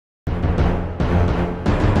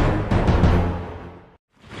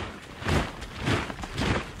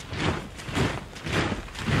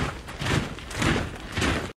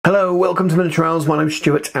Hello, welcome to Miniature Elves. My name's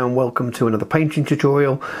Stuart and welcome to another painting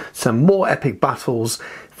tutorial. Some more epic battles.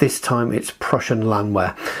 This time it's Prussian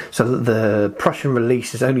Landwehr. So the Prussian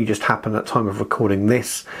release has only just happened at the time of recording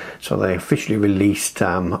this. So they officially released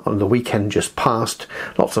on the weekend just past.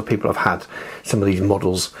 Lots of people have had some of these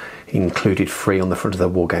models included free on the front of their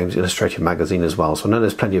War Games Illustrated magazine as well. So I know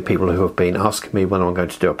there's plenty of people who have been asking me when I'm going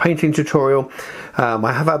to do a painting tutorial.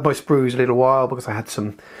 I have had my sprues a little while because I had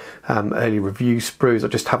some early review sprues. I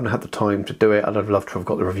just haven't had the time to do it. I'd have loved to have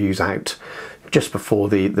got the reviews out just before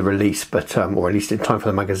the release, but or at least in time for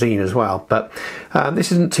the magazine as well. But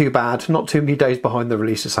this isn't too bad, not too many days behind the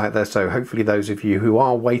releases out there, so hopefully those of you who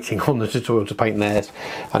are waiting on the tutorial to paint theirs,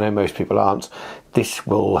 I know most people aren't, this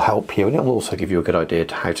will help you, and it will also give you a good idea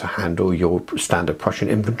to how to handle your standard Prussian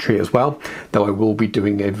infantry as well, though I will be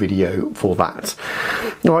doing a video for that.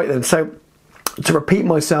 Alright then, so to repeat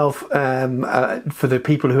myself, for the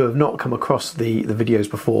people who have not come across the videos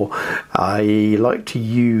before, I like to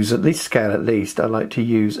use, at least scale at least, I like to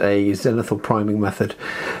use a zenithal priming method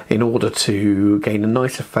in order to gain a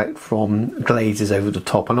nice effect from glazes over the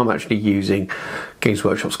top. And I'm actually using Games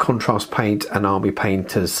Workshop's contrast paint and Army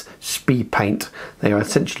Painter's speed paint. They are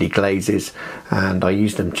essentially glazes, and I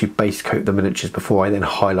use them to base coat the miniatures before I then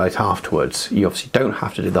highlight afterwards. You obviously don't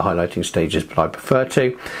have to do the highlighting stages, but I prefer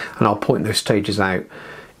to, and I'll point those stages out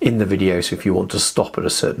in the video. So if you want to stop at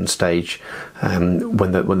a certain stage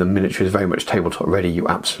when the miniature is very much tabletop ready, you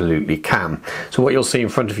absolutely can. So what you'll see in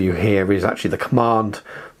front of you here is actually the command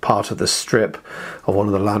part of the strip of one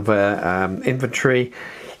of the Landwehr infantry.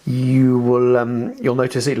 You'll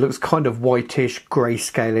notice it looks kind of whitish,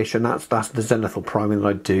 grayscale-ish, and that's the zenithal priming that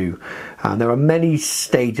I do. And there are many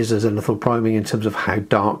stages of zenithal priming in terms of how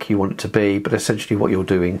dark you want it to be, but essentially what you're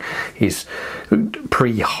doing is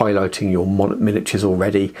pre-highlighting your miniatures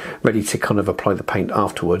already, ready to kind of apply the paint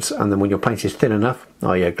afterwards. And then when your paint is thin enough,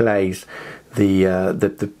 glazed,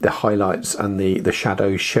 the highlights and the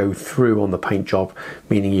shadows show through on the paint job,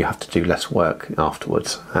 meaning you have to do less work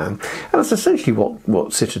afterwards. And that's essentially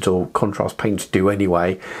what Citadel contrast paints do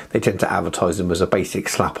anyway. They tend to advertise them as a basic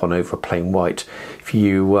slap on over a plain white. If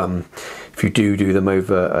you do them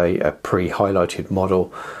over a pre-highlighted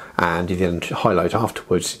model and you then highlight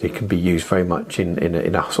afterwards, it can be used very much in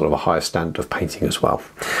a sort of a higher standard of painting as well.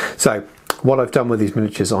 So what I've done with these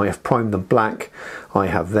miniatures, I have primed them black. I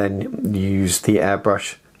have then used the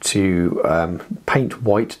airbrush to paint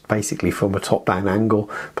white basically from a top down angle,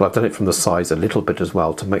 but I've done it from the sides a little bit as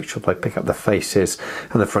well to make sure that I pick up the faces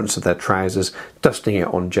and the fronts of their trousers, dusting it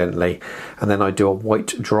on gently, and then I do a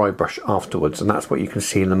white dry brush afterwards, and that's what you can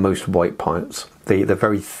see in the most white parts. The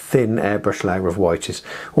very thin airbrush layer of white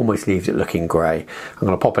almost leaves it looking grey. I'm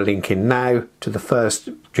going to pop a link in now to the first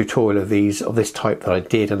tutorial of this type that I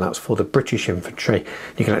did, and that's for the British infantry.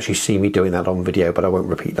 You can actually see me doing that on video, but I won't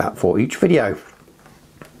repeat that for each video.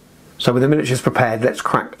 So with the miniatures prepared, let's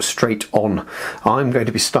crack straight on. I'm going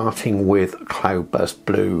to be starting with Cloudburst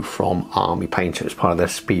Blue from Army Painter. It's part of their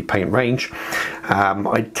speed paint range.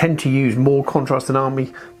 I tend to use more contrast than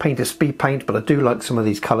Army Painter speed paint, but I do like some of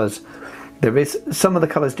these colours. Some of the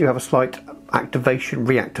colours do have a slight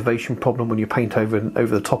reactivation problem when you paint over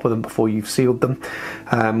the top of them before you've sealed them.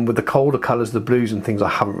 With the colder colours, the blues and things, I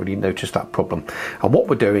haven't really noticed that problem. And what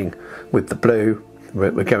we're doing with the blue,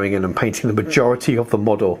 we're going in and painting the majority of the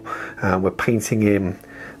model. We're painting in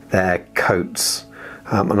their coats,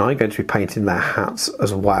 and I'm going to be painting their hats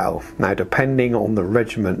as well. Now, depending on the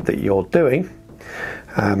regiment that you're doing,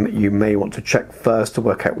 you may want to check first to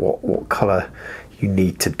work out what colour you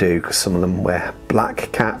need to do, because some of them wear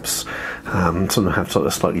black caps, some of them have sort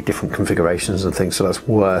of slightly different configurations and things, so that's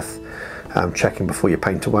worth checking before you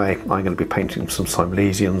paint away. I'm going to be painting some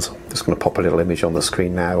Silesians. I'm just going to pop a little image on the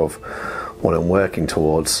screen now of what I'm working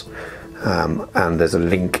towards, and there's a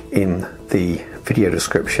link in the video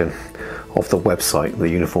description of the website, the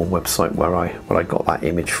uniform website where I got that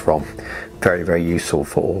image from. Very, very useful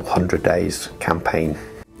for all 100 days campaign.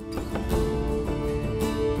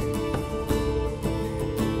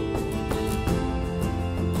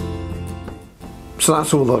 So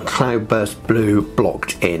that's all the Cloudburst Blue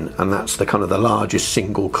blocked in, and that's the kind of the largest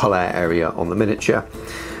single colour area on the miniature.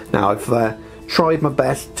 Now I've tried my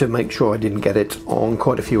best to make sure I didn't get it on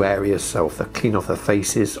quite a few areas, so clean off their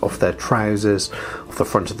faces, off their trousers, off the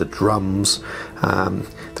front of the drums,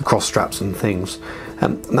 the cross straps and things.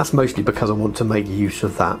 And that's mostly because I want to make use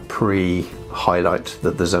of that pre-highlight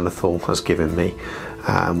that the zenithal has given me.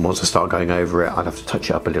 Once I start going over it, I'd have to touch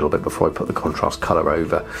it up a little bit before I put the contrast colour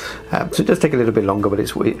over. So it does take a little bit longer, but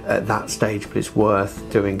it's at that stage, but it's worth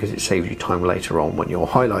doing because it saves you time later on when you're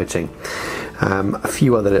highlighting. A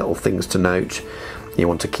few other little things to note You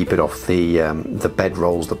want to keep it off the bed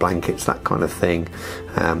rolls, the blankets, that kind of thing,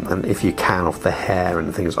 and if you can, off the hair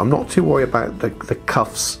and things. I'm not too worried about the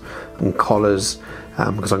cuffs and collars,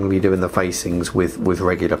 because I'm going to be doing the facings with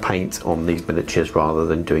regular paint on these miniatures rather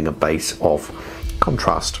than doing a base of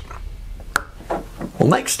contrast. Well,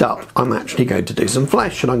 next up, I'm actually going to do some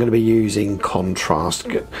flesh, and I'm going to be using contrast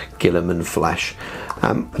Guilliman flesh.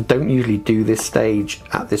 I don't usually do this stage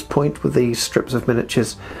at this point with these strips of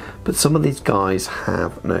miniatures, but some of these guys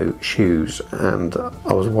have no shoes, and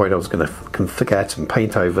I was worried I was going to forget and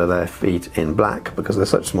paint over their feet in black because they're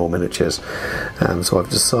such small miniatures. So I've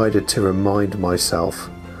decided to remind myself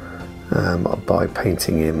by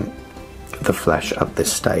painting in the flesh at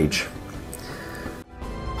this stage.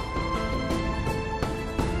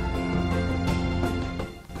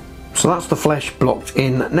 So that's the flesh blocked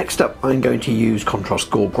in. Next up, I'm going to use contrast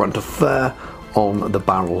gore grunt of fur on the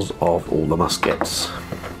barrels of all the muskets.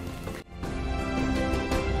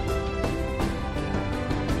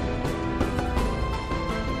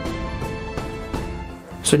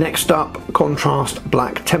 So next up, contrast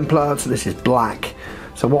black Templar. So this is black.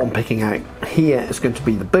 So what I'm picking out here is going to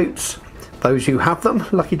be the boots. Those who have them,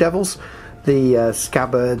 lucky devils, the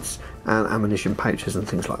scabbards and ammunition pouches and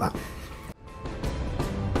things like that.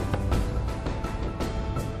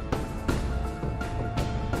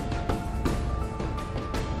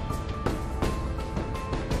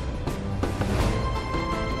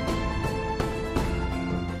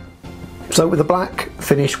 So with the black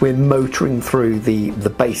finish, we're motoring through the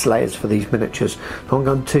base layers for these miniatures. I'm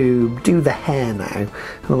going to do the hair now, and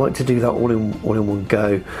I like to do that all in one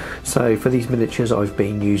go. So for these miniatures, I've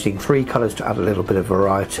been using 3 colours to add a little bit of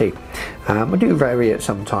variety. I do vary it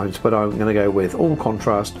sometimes, but I'm going to go with all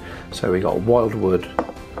contrast. So we got Wildwood,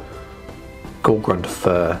 Gore Grunt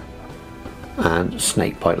fur, and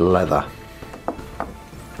Snakebite leather.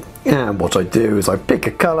 And what I do is I pick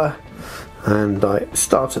a colour, and I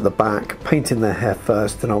start at the back, painting their hair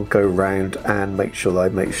first, then I'll go round and make sure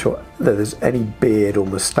that there's any beard or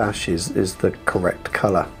moustaches is the correct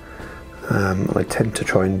colour. I tend to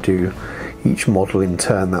try and do each model in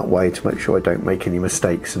turn that way to make sure I don't make any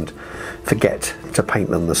mistakes and forget to paint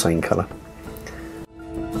them the same colour.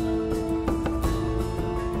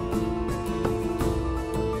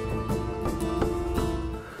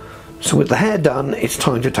 So with the hair done, it's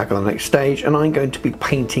time to tackle the next stage, and I'm going to be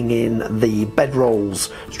painting in the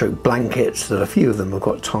bedrolls stroke blankets that a few of them have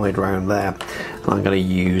got tied around there. And I'm going to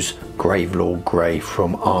use Gravelord Grey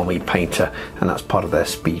from Army Painter, and that's part of their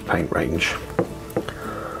speed paint range.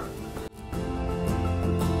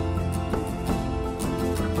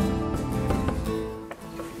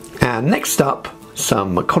 And next up,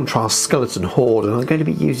 some contrast skeleton horde, and I'm going to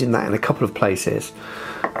be using that in a couple of places.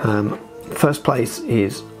 First place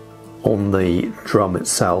is on the drum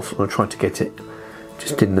itself, and I try to get it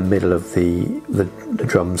just in the middle of the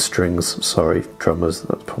drum strings. Sorry, drummers,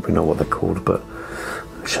 that's probably not what they're called, but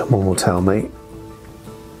someone will tell me.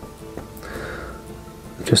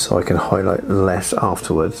 Just so I can highlight less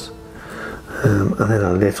afterwards. And then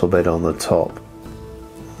a little bit on the top,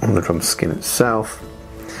 on the drum skin itself.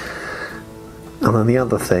 And then the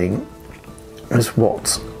other thing is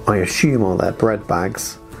what I assume are their bread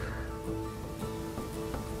bags.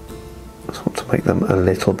 I just want to make them a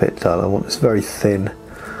little bit dull. I want this very thin.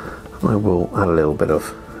 I will add a little bit of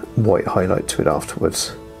white highlight to it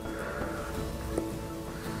afterwards.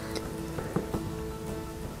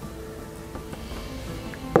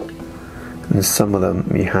 And some of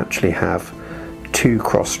them you actually have 2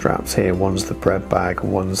 cross straps here. One's the bread bag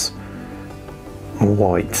and one's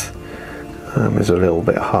white. It's a little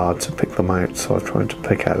bit hard to pick them out, so I'm trying to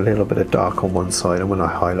pick out a little bit of dark on one side, and when I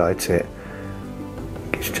highlight it,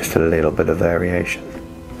 it's just a little bit of variation.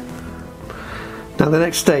 Now the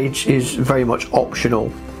next stage is very much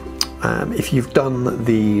optional. If you've done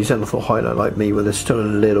the Zenithal highlight like me, where there's still a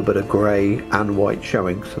little bit of grey and white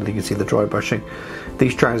showing, so you can see the dry brushing,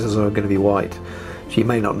 these trousers are going to be white, so you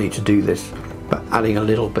may not need to do this, but adding a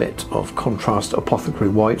little bit of contrast apothecary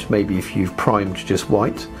white, maybe if you've primed just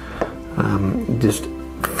white, just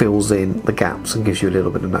fills in the gaps and gives you a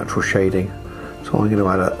little bit of natural shading. So I'm going to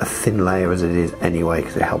add a thin layer as it is anyway,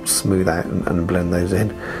 because it helps smooth out and blend those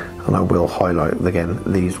in, and I will highlight again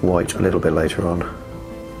these whites a little bit later on.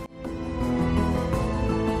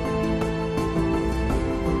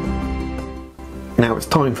 Now it's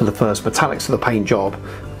time for the first metallics of the paint job.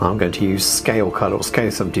 I'm going to use scale colour, or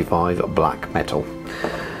scale 75 black metal,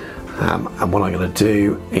 and what I'm going to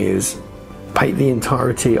do is paint the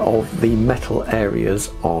entirety of the metal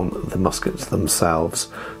areas on the muskets themselves.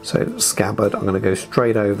 So scabbard, I'm going to go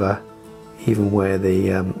straight over, even where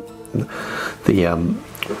the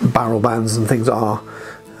barrel bands and things are,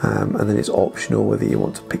 and then it's optional whether you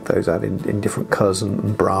want to pick those out in different colours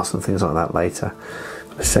and brass and things like that later.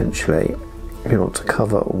 Essentially, you want to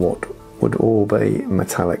cover what would all be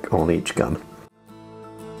metallic on each gun.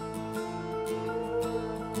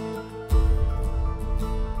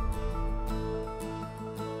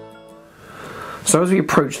 So as we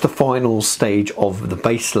approach the final stage of the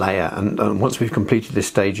base layer, and once we've completed this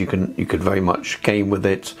stage, you could very much game with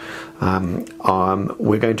it.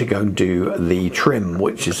 We're going to go and do the trim,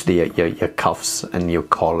 which is your cuffs and your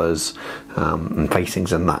collars and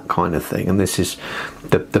facings and that kind of thing. And this is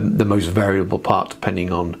the most variable part,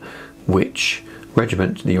 depending on which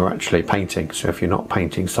regiment you're actually painting. So if you're not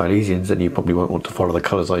painting Silesians, then you probably won't want to follow the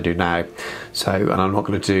colours I do now. So, and I'm not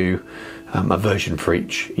going to do a version for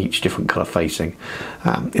each different colour facing.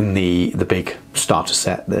 In the big starter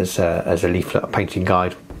set, there's a leaflet, a painting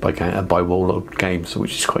guide by Warlord Games,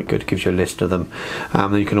 which is quite good. It gives you a list of them.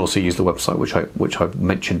 And you can also use the website, which I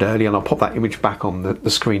mentioned earlier, and I'll pop that image back on the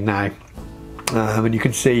screen now. And you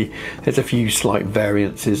can see there's a few slight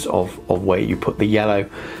variances of where you put the yellow,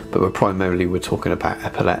 but we're talking about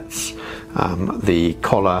epaulettes, the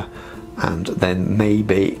collar, and then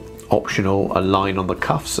maybe optional a line on the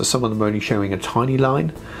cuffs. So some of them are only showing a tiny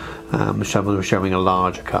line, some of them are showing a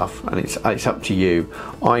larger cuff, and it's up to you.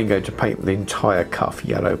 I'm going to paint the entire cuff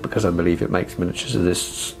yellow because I believe it makes miniatures of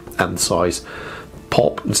this size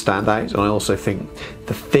pop and stand out, and I also think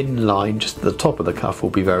the thin line just at the top of the cuff will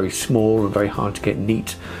be very small and very hard to get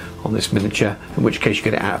neat on this miniature, in which case you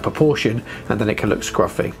get it out of proportion and then it can look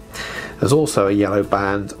scruffy. There's also a yellow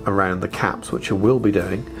band around the caps, which I will be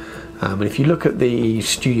doing. And if you look at the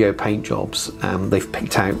studio paint jobs, they've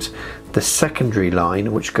picked out the secondary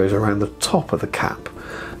line which goes around the top of the cap.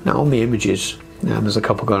 Now on the images, there's a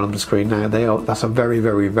couple going on the screen now, that's a very,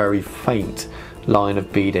 very, very faint line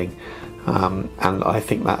of beading. And I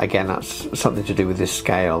think that, again, that's something to do with this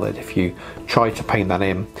scale, that if you try to paint that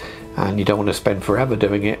in and you don't want to spend forever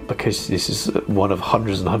doing it, because this is one of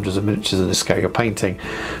hundreds and hundreds of miniatures of this scale you're painting,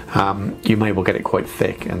 you may well get it quite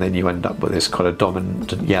thick and then you end up with this kind of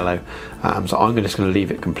dominant yellow. So I'm just going to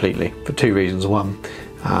leave it completely for two reasons. One,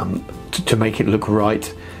 to make it look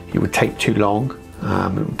right, it would take too long,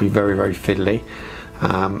 it would be very, very fiddly,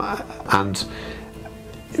 and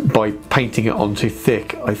by painting it on too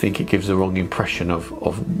thick, I think it gives the wrong impression of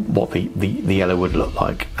what the yellow would look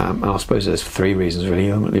like. And I suppose there's three reasons really.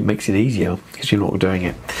 It makes it easier because you're not doing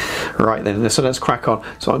it. Right then, so let's crack on.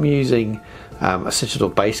 So I'm using a Citadel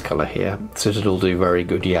base colour here. Citadel do very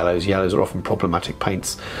good yellows. Yellows are often problematic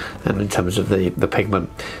paints in terms of the pigment.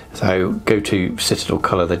 So go to Citadel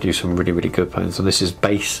colour, they do some really, really good paints. So this is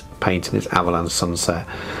base paint and it's Avalanche Sunset.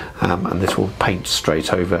 And this will paint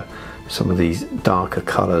straight over some of these darker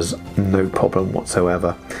colours, no problem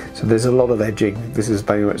whatsoever. So there's a lot of edging. This is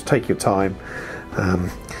very much take your time,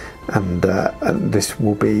 and this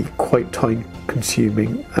will be quite time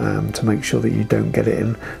consuming to make sure that you don't get it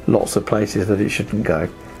in lots of places that it shouldn't go.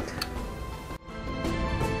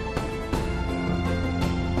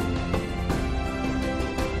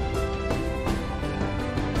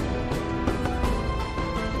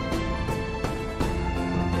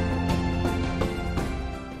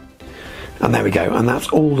 And there we go, and that's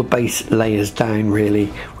all the base layers down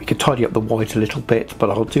really. We could tidy up the white a little bit, but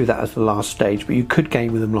I'll do that as the last stage. But you could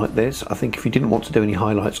game with them like this. I think if you didn't want to do any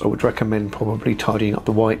highlights, I would recommend probably tidying up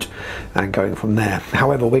the white and going from there.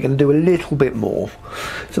 However, we're going to do a little bit more.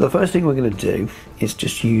 So the first thing we're going to do is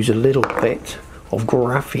just use a little bit of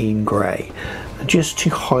graphene grey just to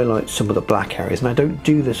highlight some of the black areas. And I don't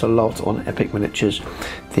do this a lot on Epic miniatures.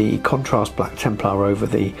 The contrast black Templar over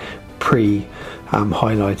the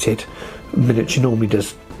pre-highlighted miniature normally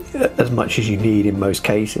does as much as you need in most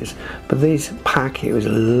cases, but this pack here is a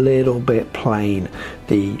little bit plain.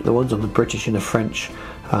 The ones on the British and the French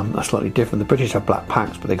are slightly different. The British have black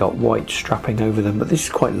packs, but they got white strapping over them, but this is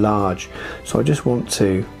quite large, so I just want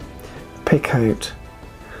to pick out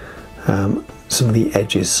some of the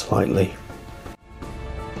edges slightly.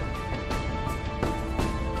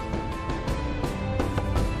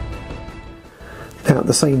 Now at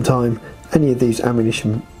the same time, any of these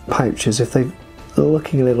ammunition pouches, if they're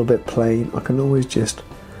looking a little bit plain, I can always just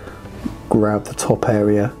grab the top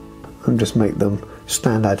area and just make them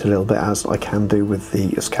stand out a little bit, as I can do with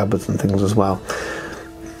the scabbards and things as well.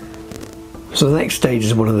 So the next stage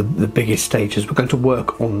is one of the biggest stages. We're going to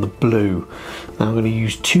work on the blue. Now I'm going to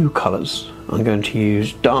use two colours. I'm going to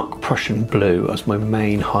use dark Prussian blue as my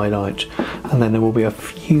main highlight, and then there will be a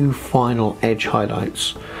few final edge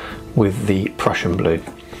highlights with the Prussian blue.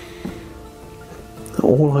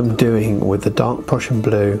 All I'm doing with the dark Prussian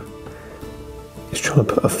blue Just trying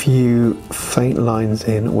to put a few faint lines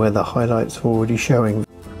in where the highlights are already showing.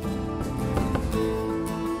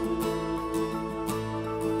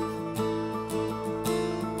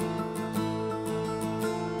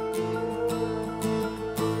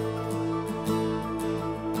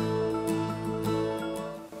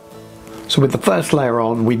 So with the first layer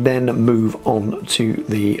on, we then move on to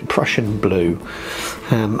the Prussian blue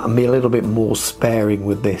and be a little bit more sparing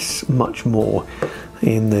with this, much more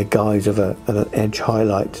in the guise of an edge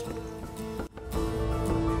highlight.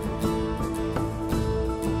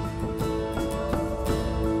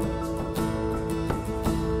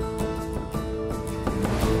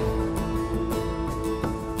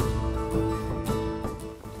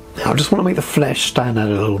 I just want to make the flesh stand out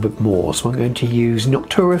a little bit more, so I'm going to use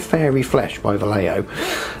Noctura Fairy Flesh by Vallejo.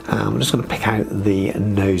 I'm just going to pick out the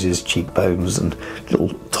noses, cheekbones and little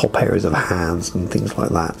top areas of hands and things like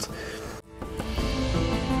that.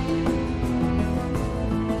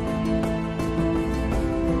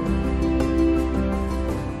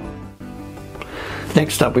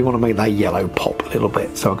 Next up, we want to make that yellow pop a little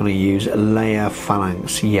bit, so I'm going to use Layer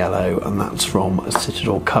Phalanx Yellow, and that's from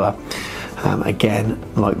Citadel Colour. Again,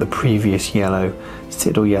 like the previous yellow,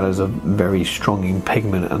 Citadel yellows are very strong in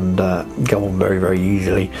pigment and go on very, very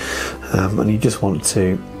easily. And you just want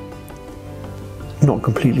to not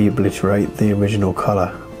completely obliterate the original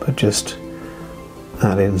colour, but just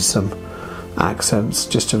add in some accents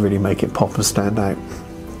just to really make it pop and stand out.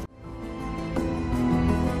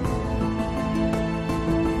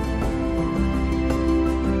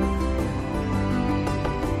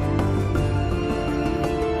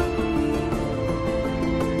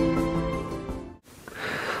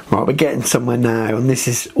 Right, we're getting somewhere now, and this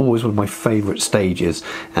is always one of my favourite stages,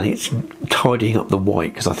 and it's tidying up the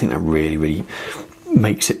white, because I think that really, really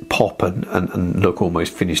makes it pop and look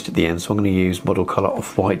almost finished at the end. So I'm going to use Model Colour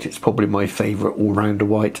Off-White. It's probably my favourite all-rounder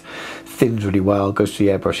white. Thins really well, goes to the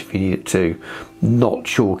airbrush if you need it to. Not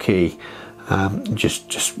chalky,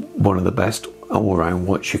 just one of the best all-round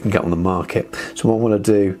whites you can get on the market. So what I want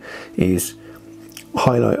to do is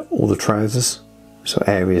highlight all the trousers, so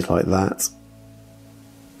areas like that.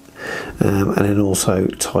 And then also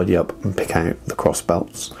tidy up and pick out the cross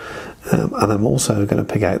belts, and I'm also going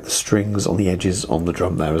to pick out the strings on the edges on the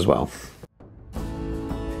drum there as well.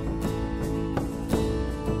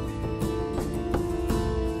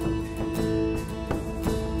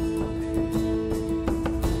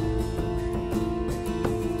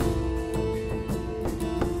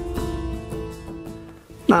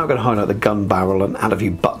 Now I'm going to highlight the gun barrel and add a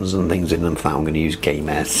few buttons and things in, and for that I'm going to use Game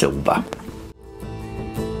Air Silver.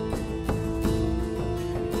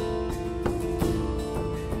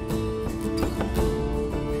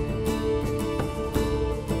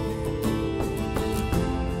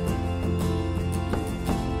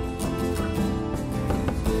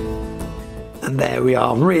 And there we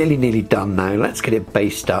are, really nearly done now. Let's get it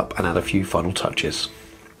based up and add a few final touches.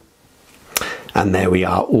 And there we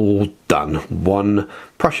are, all done. One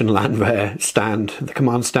Prussian Landwehr stand, the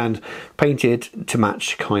command stand, painted to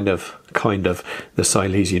match kind of the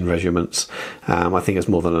Silesian regiments. I think it's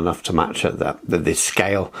more than enough to match at this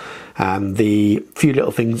scale. The few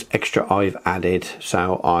little things extra I've added,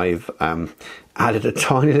 so I've added a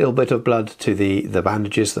tiny little bit of blood to the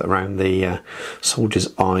bandages that are around the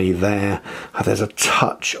soldier's eye there. There's a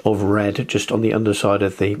touch of red just on the underside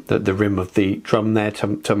of the rim of the drum there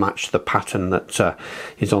to match the pattern that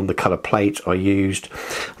is on the colour plate I used.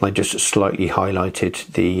 And I just slightly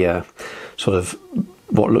highlighted the sort of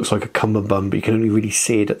what looks like a cummerbund, but you can only really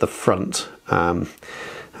see it at the front. I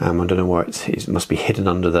don't know where it must be hidden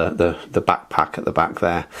under the backpack at the back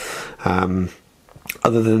there.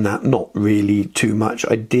 Other than that, not really too much.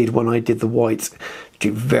 When I did the whites,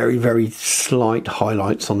 do very, very slight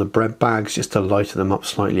highlights on the bread bags just to lighten them up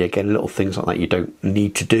slightly. Again, little things like that you don't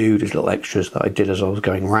need to do. There's little extras that I did as I was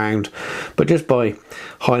going round. But just by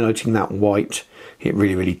highlighting that white, it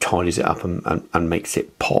really, really tidies it up and makes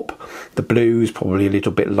it pop. The blue is probably a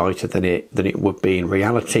little bit lighter than it would be in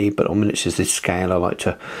reality, but on miniatures this scale I like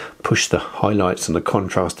to push the highlights and the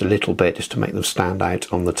contrast a little bit just to make them stand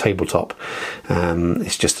out on the tabletop.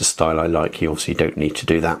 It's just a style I like. You obviously don't need to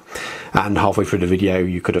do that. And halfway through the video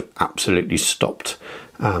you could have absolutely stopped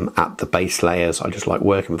at the base layers. I just like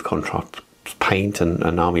working with contrast paint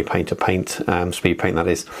and army painter paint, speed paint that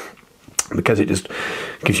is, because it just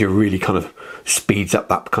gives you a really kind of speeds up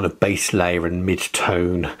that kind of base layer and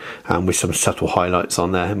mid-tone, with some subtle highlights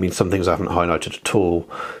on there. I mean, some things I haven't highlighted at all.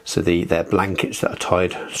 So they're blankets that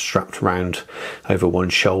are strapped around over one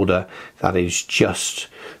shoulder. That is just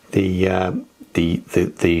the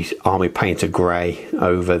army painter grey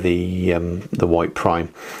over the white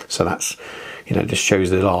prime. So that's you know, just shows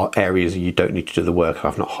there are areas you don't need to do the work.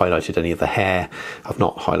 I've not highlighted any of the hair. I've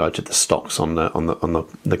not highlighted the stocks on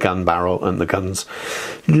the gun barrel and the guns.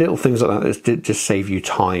 Little things like that that just save you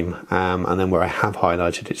time. And then where I have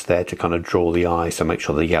highlighted, it's there to kind of draw the eye. So make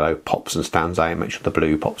sure the yellow pops and stands out. Make sure the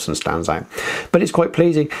blue pops and stands out. But it's quite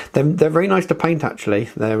pleasing. They're very nice to paint, actually.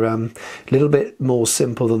 They're a little bit more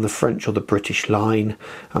simple than the French or the British line.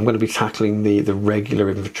 I'm going to be tackling the regular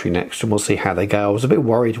infantry next, and we'll see how they go. I was a bit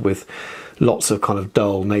worried with lots of kind of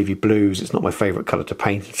dull navy blues. It's not my favourite colour to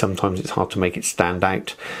paint. Sometimes it's hard to make it stand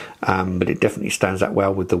out, but it definitely stands out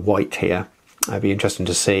well with the white here. It'd be interesting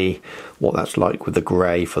to see what that's like with the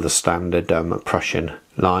grey for the standard Prussian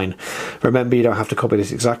line. Remember, you don't have to copy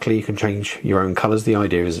this exactly. You can change your own colours. The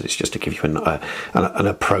idea is it's just to give you an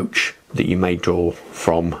approach that you may draw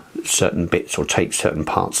from certain bits or take certain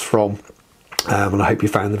parts from. And I hope you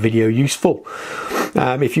found the video useful.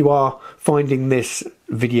 If you are finding this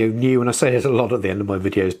video new, and I say there's a lot at the end of my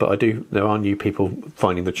videos, but there are new people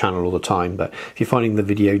finding the channel all the time. But if you're finding the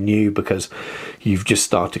video new because you've just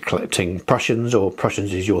started collecting Prussians, or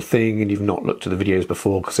Prussians is your thing and you've not looked at the videos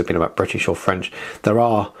before because they've been about British or French, there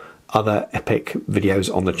are other epic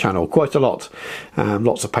videos on the channel, quite a lot.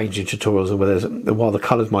 Lots of painting tutorials, and while the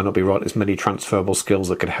colours might not be right, there's many transferable skills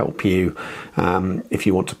that can help you if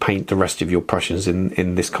you want to paint the rest of your Prussians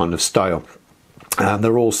in this kind of style.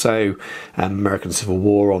 There are also American Civil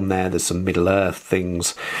War on there. There's some Middle Earth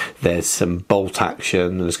things. There's some bolt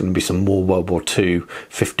action. There's going to be some more World War II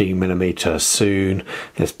 15mm soon.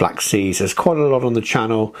 There's Black Seas. There's quite a lot on the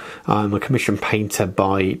channel. I'm a commissioned painter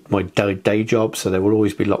by my day job, so there will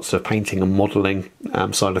always be lots of painting and modelling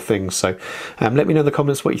side of things. So let me know in the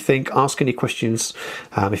comments what you think. Ask any questions.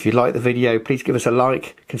 If you like the video, please give us a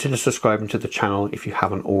like. Consider subscribing to the channel if you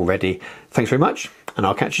haven't already. Thanks very much, and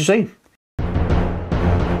I'll catch you soon.